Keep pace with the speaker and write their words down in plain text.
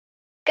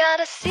Got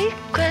a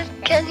secret,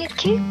 can you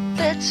keep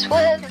it?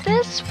 Swear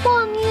this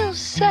one you'll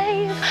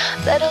save.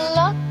 Better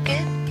lock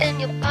it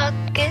in your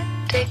pocket,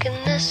 taking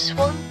this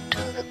one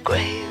to the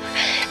grave.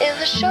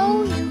 If I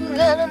show you,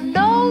 then I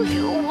know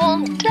you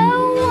won't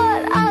tell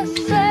what I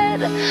said.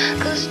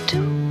 'Cause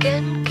two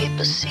can keep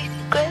a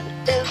secret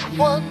if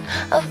one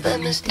of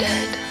them is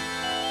dead.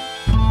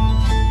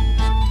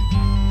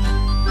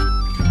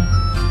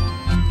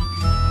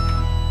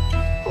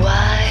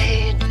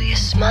 Why do you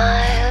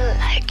smile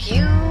like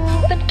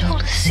you've been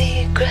told a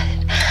secret?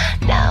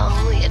 Now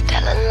you're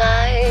telling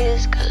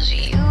lies 'cause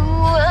you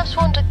have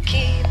sworn to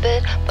keep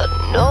it. But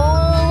no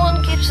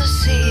one keeps a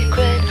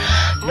secret.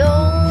 No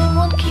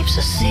one keeps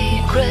a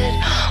secret.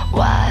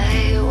 Why,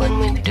 when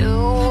we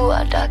do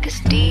our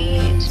darkest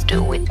deeds,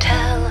 do we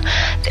tell?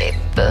 They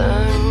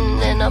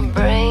burn and our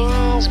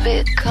brains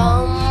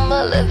become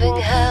a living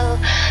hell.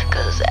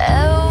 'Cause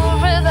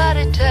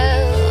everybody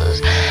tells,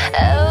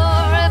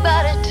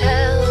 everybody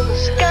tells.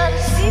 Got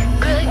a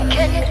secret,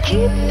 can you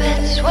keep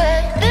it? Swear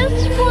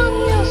this one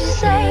you'll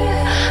save.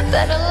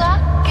 Better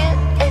lock it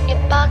in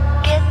your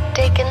pocket,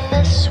 taking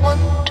this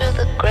one to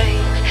the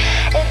grave.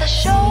 If I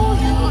show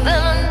you,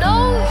 then I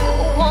know you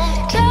won't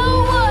tell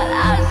what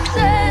I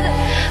said.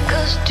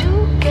 'Cause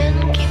two can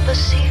keep a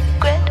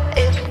secret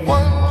if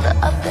one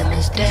of them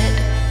is dead.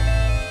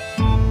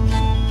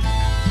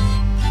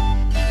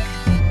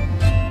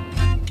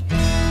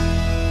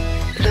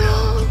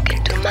 Look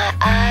into my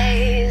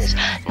eyes,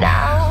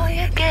 now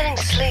you're getting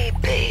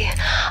sleepy.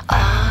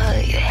 Are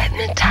you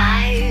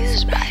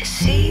hypnotized by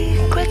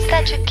secrets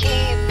that you're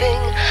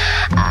keeping?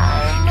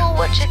 I know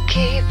what you're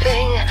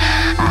keeping.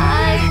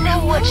 I know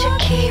what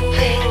you're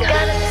keeping.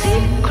 Got a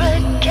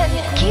secret, can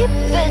you keep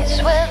it?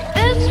 Swear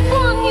this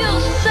one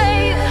you'll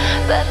save.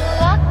 Better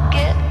lock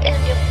it in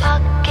your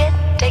pocket,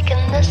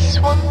 taking this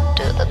one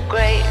to the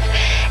grave.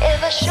 If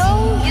I show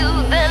you,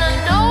 then I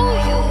know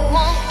you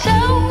won't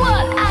tell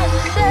what I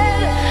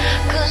said.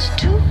 'Cause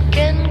two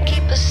can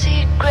keep a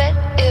secret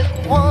if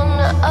one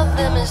of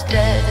them is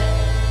dead.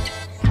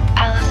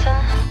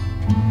 Allison?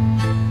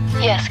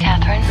 Yes,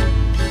 Catherine?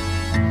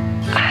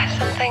 I have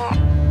something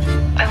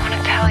I want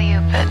to tell you,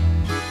 but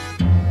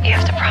you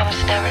have to promise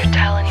never to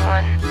tell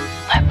anyone.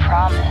 I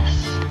promise.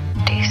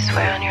 Do you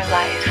swear on your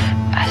life?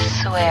 I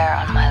swear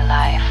on my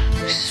life.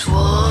 You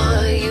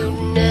swore you'd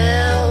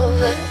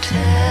never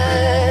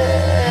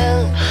tell.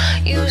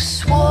 You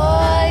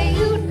swore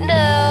you'd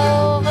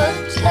never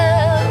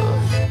tell.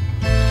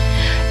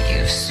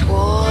 You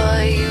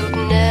swore you'd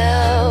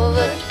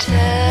never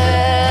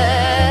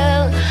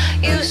tell.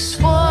 You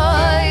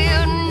swore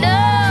you'd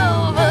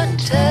never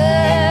tell.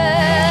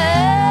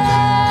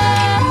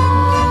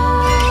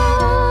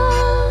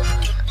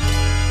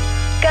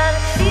 Got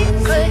a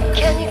secret,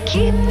 can you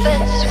keep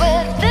it?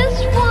 Swear this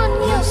one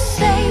you'll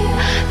save.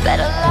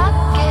 Better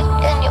lock it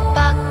in your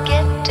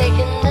pocket,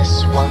 taking this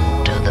one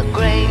to the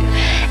grave.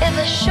 If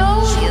I show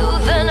you,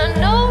 then I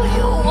know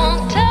you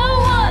won't tell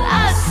what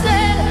I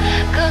said.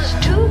 'Cause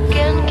two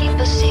can keep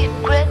a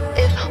secret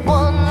if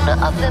one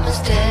of them is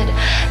dead.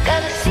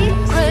 Got a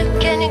secret,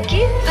 can you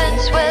keep it?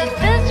 Swear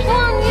this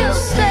one you'll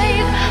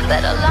save.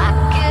 Better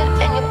lock it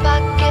in your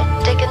pocket,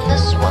 taking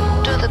this one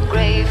to the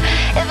grave.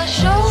 If I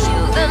show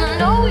you, then I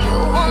know you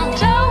won't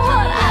tell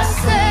what I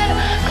said.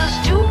 'Cause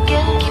two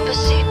can keep a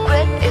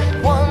secret if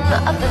one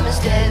of them is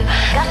dead.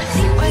 Got a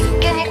secret,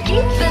 can you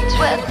keep it?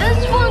 Swear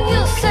this one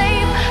you'll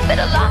save.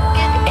 Better lock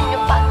it in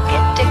your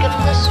pocket, taking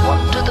this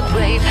one to the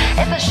grave.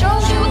 If I show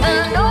you,